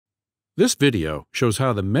This video shows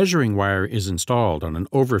how the measuring wire is installed on an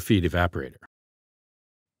overfeed evaporator.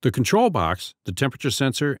 The control box, the temperature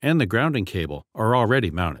sensor, and the grounding cable are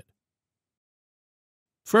already mounted.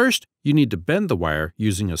 First, you need to bend the wire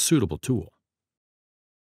using a suitable tool.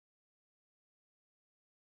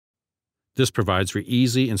 This provides for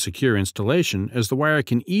easy and secure installation as the wire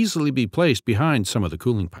can easily be placed behind some of the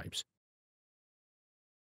cooling pipes.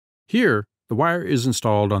 Here, the wire is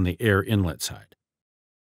installed on the air inlet side.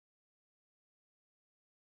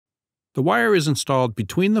 The wire is installed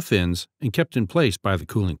between the fins and kept in place by the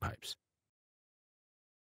cooling pipes.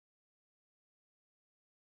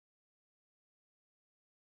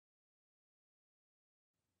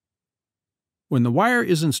 When the wire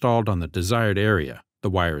is installed on the desired area, the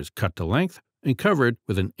wire is cut to length and covered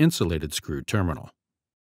with an insulated screw terminal.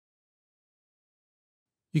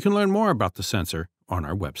 You can learn more about the sensor on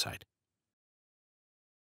our website.